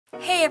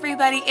Hey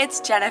everybody,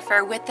 it's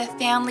Jennifer with the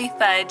Family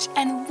Fudge,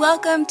 and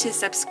welcome to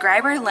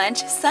Subscriber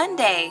Lunch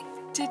Sunday.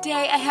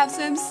 Today I have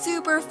some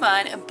super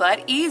fun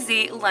but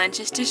easy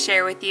lunches to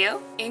share with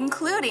you,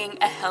 including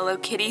a Hello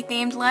Kitty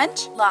themed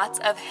lunch, lots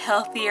of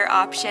healthier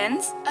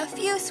options, a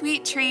few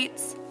sweet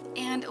treats,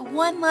 and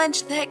one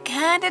lunch that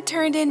kinda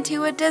turned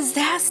into a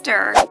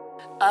disaster.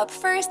 Up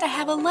first, I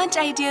have a lunch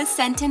idea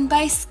sent in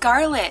by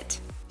Scarlett.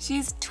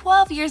 She's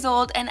 12 years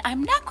old and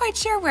I'm not quite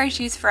sure where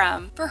she's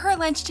from. For her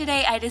lunch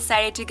today, I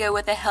decided to go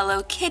with a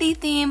Hello Kitty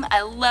theme.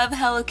 I love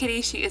Hello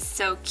Kitty, she is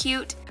so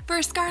cute.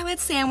 For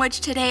Scarlett's sandwich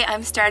today,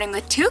 I'm starting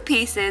with 2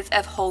 pieces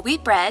of whole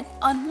wheat bread.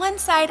 On one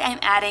side, I'm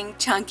adding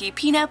chunky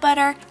peanut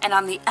butter, and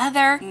on the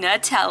other,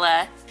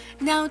 Nutella.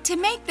 Now, to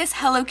make this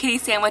Hello Kitty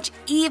sandwich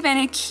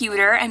even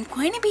cuter, I'm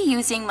going to be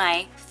using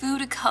my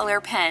food color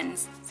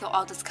pens. So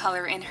I'll just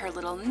color in her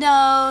little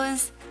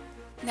nose.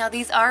 Now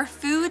these are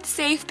food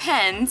safe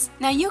pens.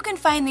 Now you can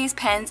find these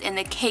pens in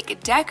the cake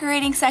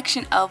decorating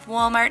section of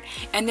Walmart,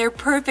 and they're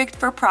perfect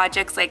for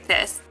projects like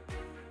this.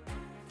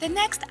 The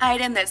next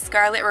item that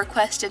Scarlett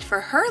requested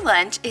for her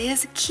lunch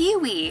is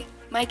kiwi.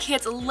 My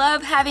kids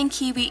love having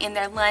kiwi in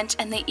their lunch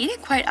and they eat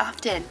it quite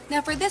often.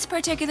 Now for this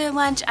particular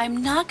lunch,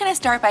 I'm not going to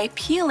start by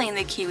peeling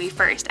the kiwi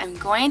first. I'm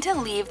going to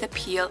leave the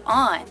peel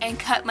on and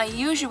cut my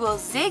usual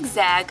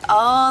zigzag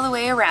all the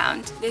way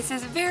around. This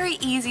is very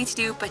easy to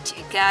do, but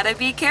you gotta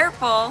be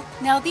careful.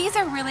 Now these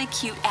are really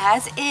cute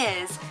as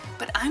is,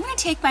 but I'm going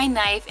to take my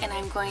knife and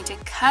I'm going to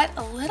cut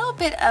a little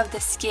bit of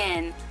the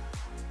skin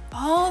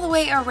all the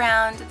way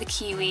around the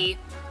kiwi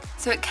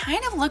so it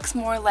kind of looks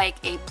more like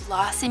a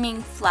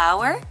blossoming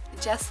flower.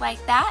 Just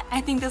like that. I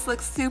think this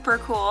looks super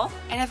cool.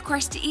 And of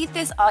course, to eat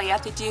this, all you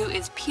have to do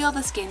is peel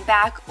the skin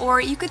back,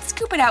 or you could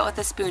scoop it out with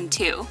a spoon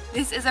too.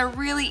 This is a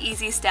really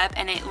easy step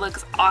and it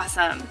looks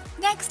awesome.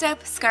 Next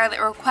up,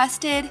 Scarlett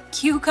requested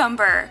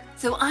cucumber.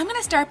 So I'm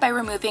gonna start by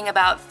removing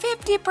about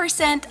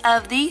 50%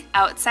 of the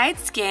outside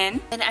skin,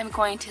 and I'm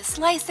going to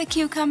slice the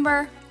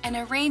cucumber and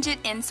arrange it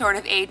in sort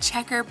of a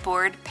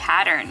checkerboard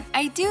pattern.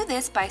 I do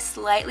this by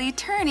slightly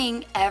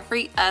turning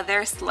every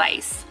other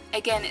slice.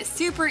 Again, it's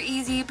super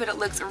easy, but it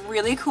looks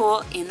really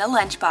cool in the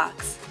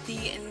lunchbox.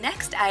 The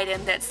next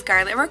item that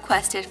Scarlett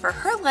requested for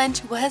her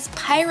lunch was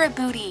pirate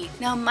booty.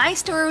 Now my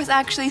store was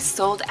actually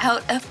sold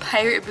out of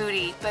pirate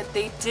booty, but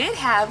they did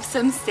have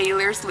some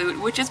sailor's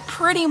loot, which is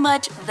pretty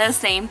much the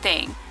same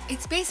thing.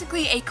 It's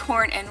basically a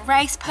corn and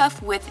rice puff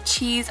with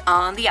cheese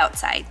on the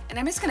outside. And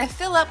I'm just gonna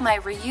fill up my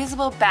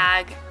reusable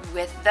bag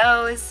with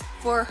those.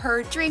 For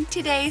her drink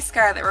today,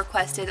 Scarlett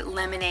requested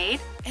lemonade.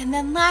 And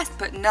then last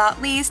but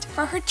not least,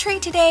 for her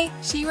treat today,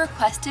 she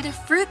requested a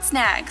fruit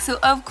snack. So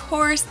of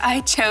course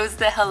I chose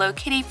the Hello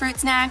Kitty fruit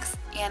snacks.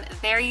 And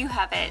there you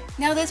have it.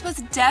 Now this was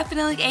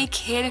definitely a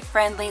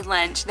kid-friendly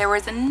lunch. There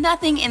was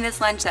nothing in this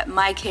lunch that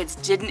my kids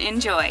didn't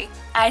enjoy.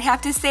 I'd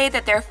have to say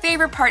that their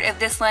favorite part of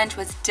this lunch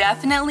was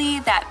definitely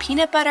that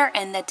peanut butter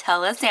and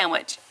Nutella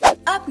sandwich.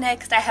 Up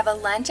next, I have a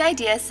lunch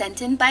idea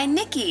sent in by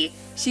Nikki.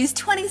 She's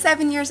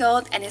 27 years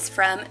old and is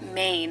from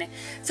Maine.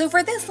 So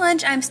for this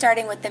lunch, I'm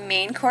starting with the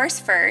main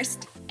course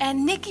first.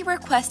 And Nikki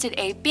requested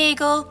a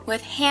bagel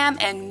with ham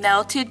and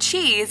melted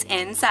cheese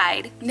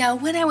inside. Now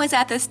when I was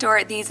at the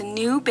store, these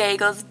new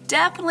bagels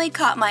definitely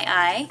caught my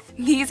eye.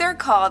 These are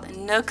called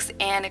Nooks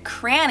and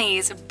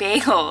Crannies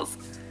bagels.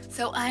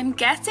 So I'm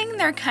guessing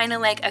they're kind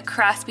of like a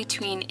cross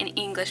between an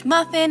English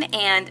muffin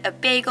and a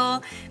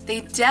bagel.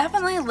 They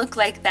definitely look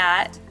like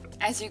that.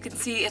 As you can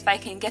see, if I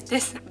can get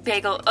this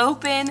bagel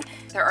open,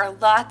 there are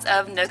lots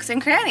of nooks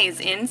and crannies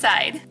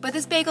inside. But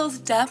this bagel's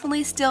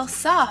definitely still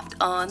soft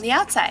on the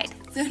outside.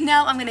 So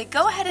now I'm gonna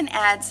go ahead and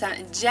add some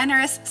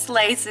generous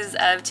slices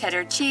of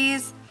cheddar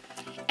cheese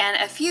and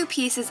a few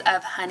pieces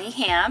of honey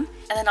ham,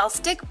 and then I'll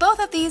stick both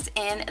of these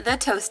in the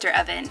toaster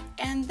oven.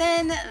 And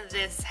then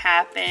this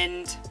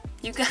happened.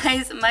 You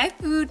guys, my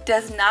food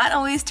does not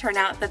always turn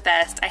out the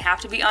best, I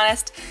have to be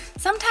honest.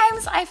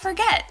 Sometimes I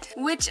forget,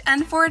 which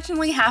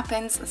unfortunately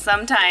happens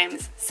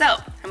sometimes. So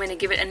I'm gonna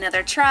give it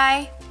another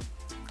try,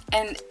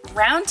 and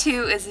round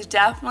 2 is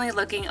definitely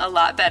looking a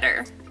lot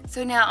better.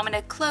 So now I'm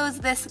gonna close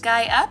this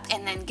guy up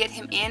and then get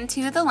him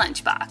into the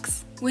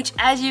lunchbox, which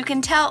as you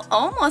can tell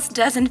almost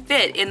doesn't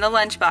fit in the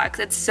lunchbox,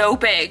 it's so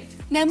big.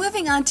 Now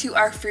moving on to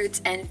our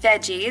fruits and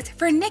veggies.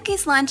 For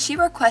Nikki's lunch, she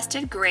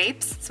requested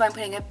grapes, so I'm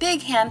putting a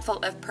big handful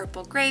of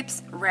purple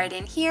grapes right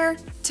in here.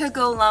 To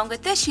go along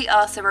with this, she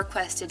also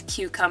requested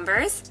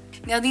cucumbers.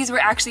 Now these were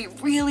actually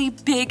really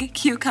big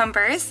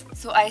cucumbers,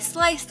 so I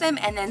sliced them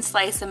and then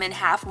sliced them in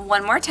half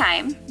one more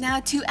time. Now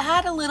to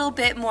add a little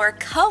bit more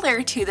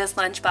color to this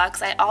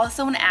lunchbox, I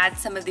also want to add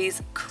some of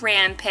these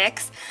crayon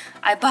picks.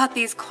 I bought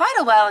these quite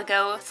a while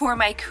ago for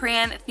my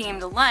crayon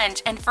themed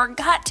lunch and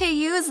forgot to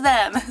use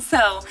them,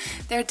 so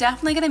they're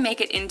definitely going to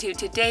make it into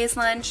today's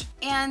lunch.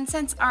 And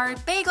since our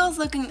bagel's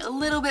looking a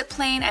little bit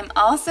plain, I'm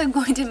also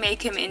going to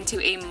make him into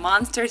a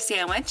monster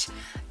sandwich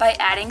by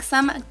adding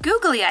some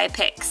googly eye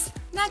picks.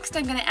 Next,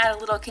 I'm going to add a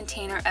little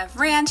container of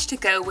ranch to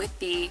go with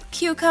the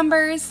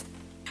cucumbers.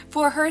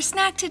 For her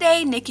snack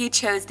today, Nikki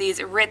chose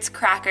these Ritz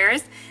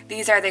crackers.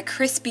 These are the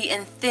crispy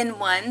and thin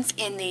ones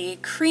in the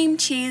cream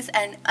cheese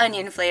and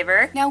onion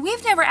flavor. Now,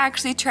 we've never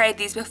actually tried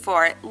these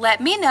before. Let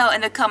me know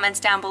in the comments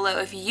down below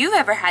if you've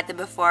ever had them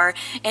before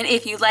and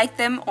if you like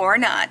them or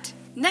not.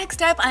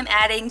 Next up, I'm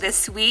adding the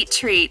sweet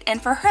treat,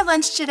 and for her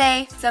lunch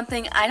today,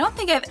 something I don't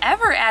think I've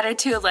ever added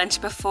to a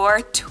lunch before,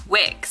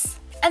 Twix.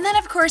 And then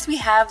of course we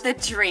have the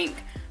drink.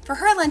 For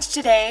her lunch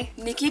today,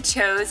 Nikki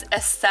chose a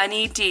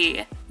Sunny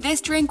D. This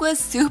drink was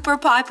super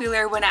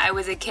popular when I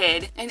was a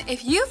kid, and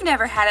if you've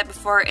never had it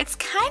before, it's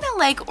kind of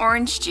like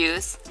orange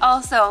juice,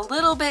 also a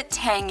little bit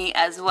tangy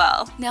as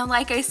well. Now,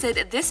 like I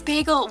said, this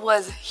bagel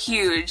was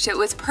huge. It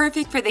was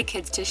perfect for the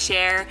kids to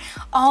share.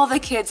 All the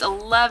kids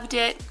loved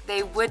it.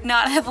 They would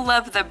not have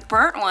loved the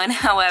burnt one,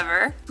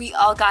 however. We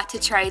all got to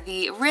try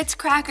the Ritz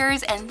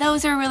crackers, and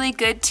those are really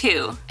good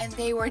too. And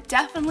they were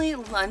definitely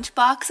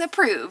lunchbox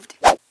approved.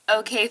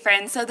 Okay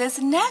friends, so this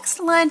next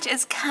lunch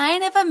is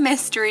kind of a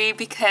mystery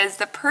because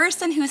the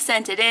person who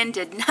sent it in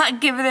did not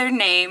give their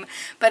name,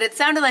 but it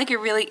sounded like a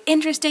really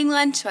interesting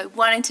lunch, so I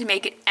wanted to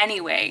make it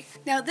anyway.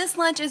 Now this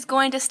lunch is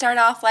going to start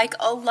off like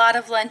a lot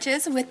of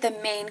lunches with the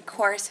main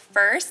course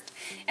first,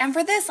 and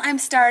for this I'm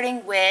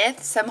starting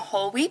with some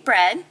whole wheat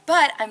bread,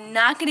 but I'm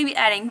not going to be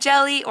adding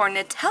jelly or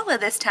Nutella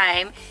this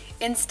time.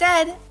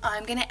 Instead,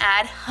 I'm gonna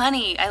add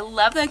honey. I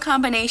love the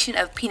combination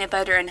of peanut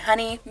butter and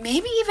honey,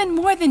 maybe even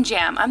more than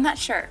jam, I'm not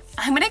sure.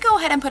 I'm gonna go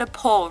ahead and put a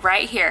poll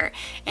right here,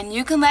 and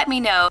you can let me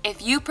know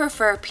if you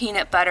prefer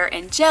peanut butter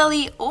and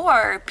jelly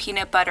or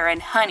peanut butter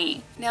and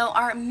honey. Now,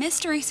 our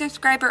mystery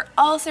subscriber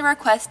also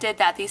requested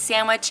that the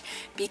sandwich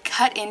be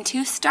cut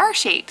into star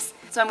shapes.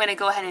 So I'm gonna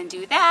go ahead and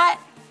do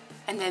that,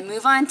 and then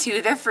move on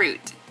to the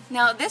fruit.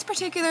 Now, this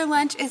particular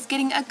lunch is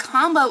getting a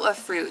combo of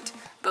fruit,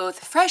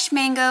 both fresh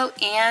mango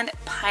and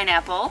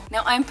pineapple.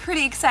 Now I'm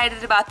pretty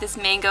excited about this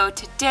mango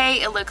today.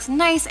 It looks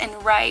nice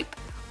and ripe.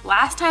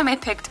 Last time I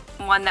picked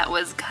one that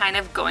was kind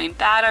of going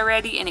bad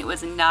already and it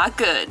was not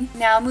good.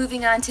 Now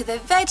moving on to the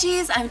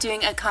veggies, I'm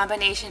doing a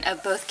combination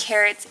of both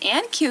carrots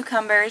and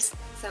cucumbers.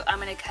 So I'm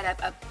gonna cut up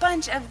a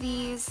bunch of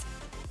these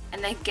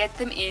and then get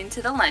them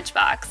into the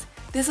lunchbox.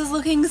 This is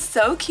looking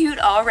so cute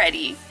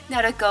already.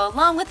 Now to go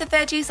along with the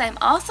veggies, I'm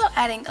also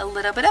adding a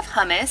little bit of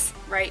hummus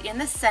right in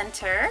the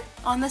center.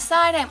 On the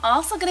side, I'm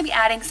also gonna be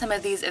adding some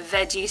of these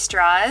veggie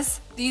straws.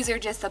 These are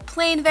just the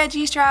plain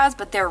veggie straws,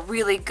 but they're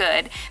really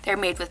good. They're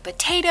made with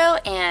potato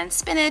and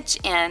spinach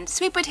and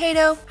sweet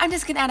potato. I'm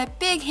just gonna add a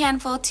big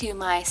handful to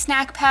my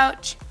snack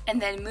pouch and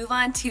then move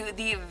on to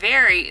the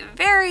very,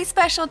 very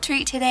special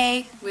treat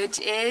today, which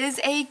is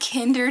a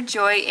Kinder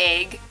Joy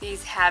egg.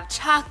 These have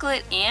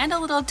chocolate and a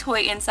little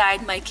toy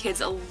inside. My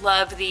kids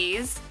love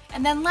these.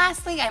 And then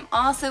lastly, I'm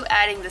also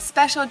adding the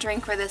special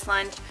drink for this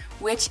lunch,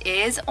 which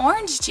is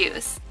orange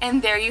juice.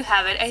 And there you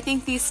have it. I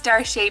think these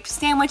star-shaped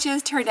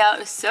sandwiches turned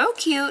out so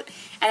cute,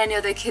 and I know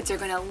the kids are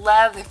gonna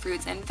love the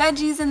fruits and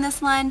veggies in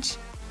this lunch.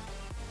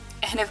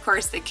 And of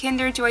course the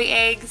Kinder Joy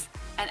eggs.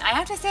 And I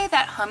have to say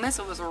that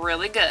hummus was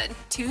really good.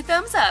 2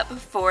 thumbs up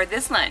for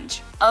this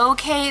lunch.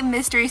 Okay,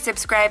 mystery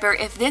subscriber,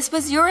 if this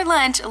was your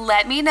lunch,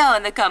 let me know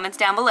in the comments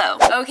down below.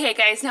 Okay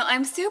guys, now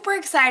I'm super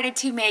excited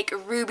to make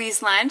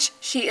Ruby's lunch.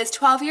 She is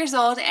 12 years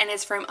old and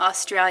is from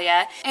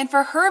Australia. And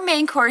for her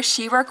main course,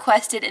 she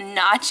requested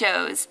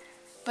nachos.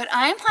 But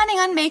I'm planning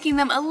on making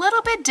them a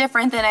little bit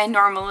different than I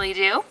normally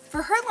do.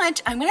 For her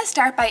lunch, I'm gonna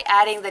start by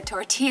adding the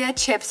tortilla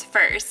chips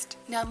first.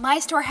 Now my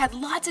store had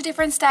lots of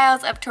different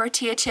styles of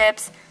tortilla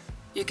chips.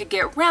 You could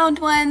get round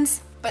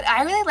ones, but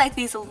I really like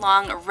these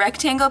long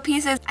rectangle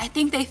pieces. I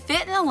think they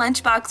fit in a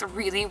lunchbox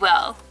really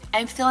well.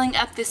 I'm filling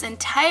up this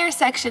entire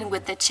section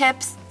with the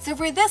chips. So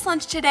for this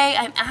lunch today,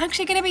 I'm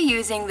actually gonna be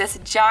using this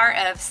jar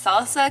of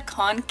salsa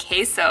con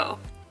queso.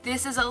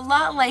 This is a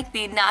lot like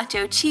the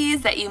nacho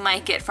cheese that you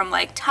might get from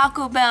like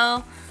Taco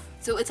Bell.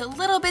 So it's a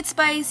little bit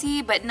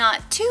spicy, but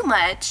not too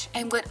much.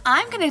 And what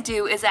I'm gonna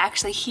do is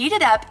actually heat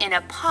it up in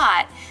a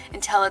pot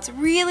until it's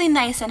really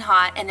nice and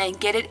hot and then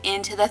get it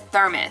into the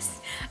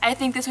thermos. I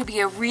think this would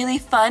be a really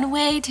fun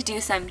way to do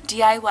some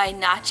DIY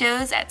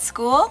nachos at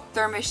school.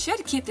 Thermos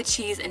should keep the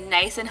cheese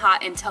nice and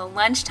hot until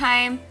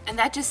lunchtime, and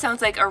that just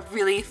sounds like a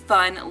really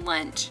fun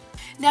lunch.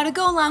 Now to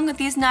go along with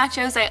these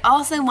nachos, I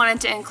also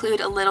wanted to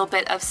include a little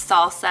bit of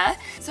salsa.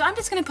 So I'm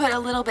just gonna put a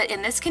little bit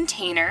in this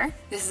container.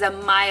 This is a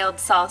mild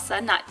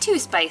salsa, not too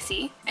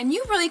spicy. And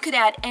you really could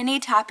add any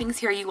toppings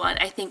here you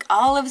want. I think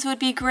olives would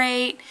be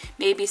great,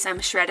 maybe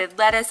some shredded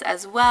lettuce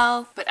as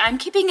well, but I'm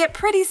keeping it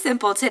pretty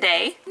simple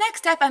today.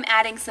 Next up, I'm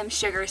adding some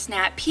sugar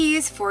snap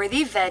peas for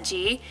the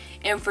veggie,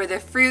 and for the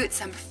fruit,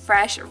 some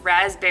fresh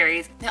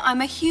raspberries. Now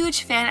I'm a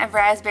huge fan of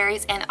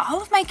raspberries, and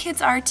all of my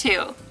kids are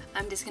too.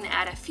 I'm just gonna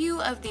add a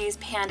few of these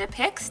panda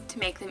picks to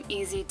make them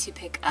easy to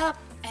pick up.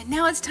 And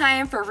now it's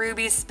time for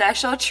Ruby's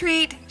special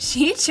treat.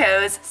 She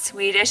chose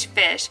Swedish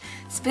fish,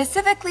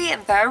 specifically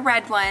the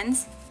red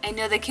ones. I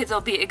know the kids will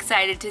be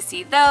excited to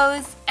see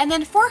those. And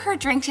then for her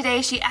drink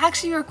today, she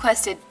actually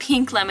requested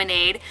pink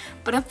lemonade,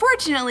 but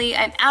unfortunately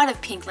I'm out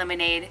of pink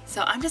lemonade,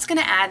 so I'm just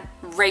gonna add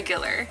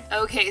regular.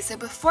 Okay, so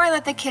before I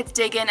let the kids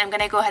dig in, I'm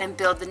gonna go ahead and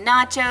build the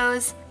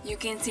nachos. You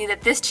can see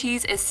that this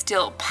cheese is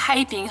still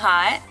piping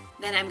hot.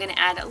 Then I'm gonna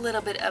add a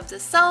little bit of the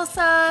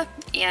salsa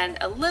and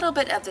a little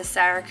bit of the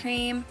sour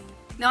cream.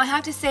 Now I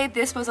have to say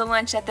this was a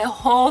lunch that the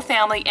whole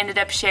family ended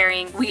up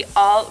sharing. We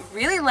all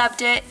really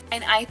loved it,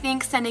 and I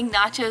think sending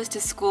nachos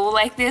to school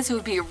like this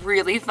would be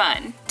really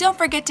fun. Don't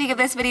forget to give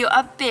this video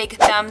a big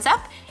thumbs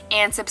up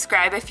and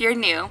subscribe if you're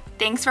new.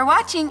 Thanks for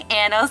watching,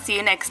 and I'll see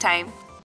you next time.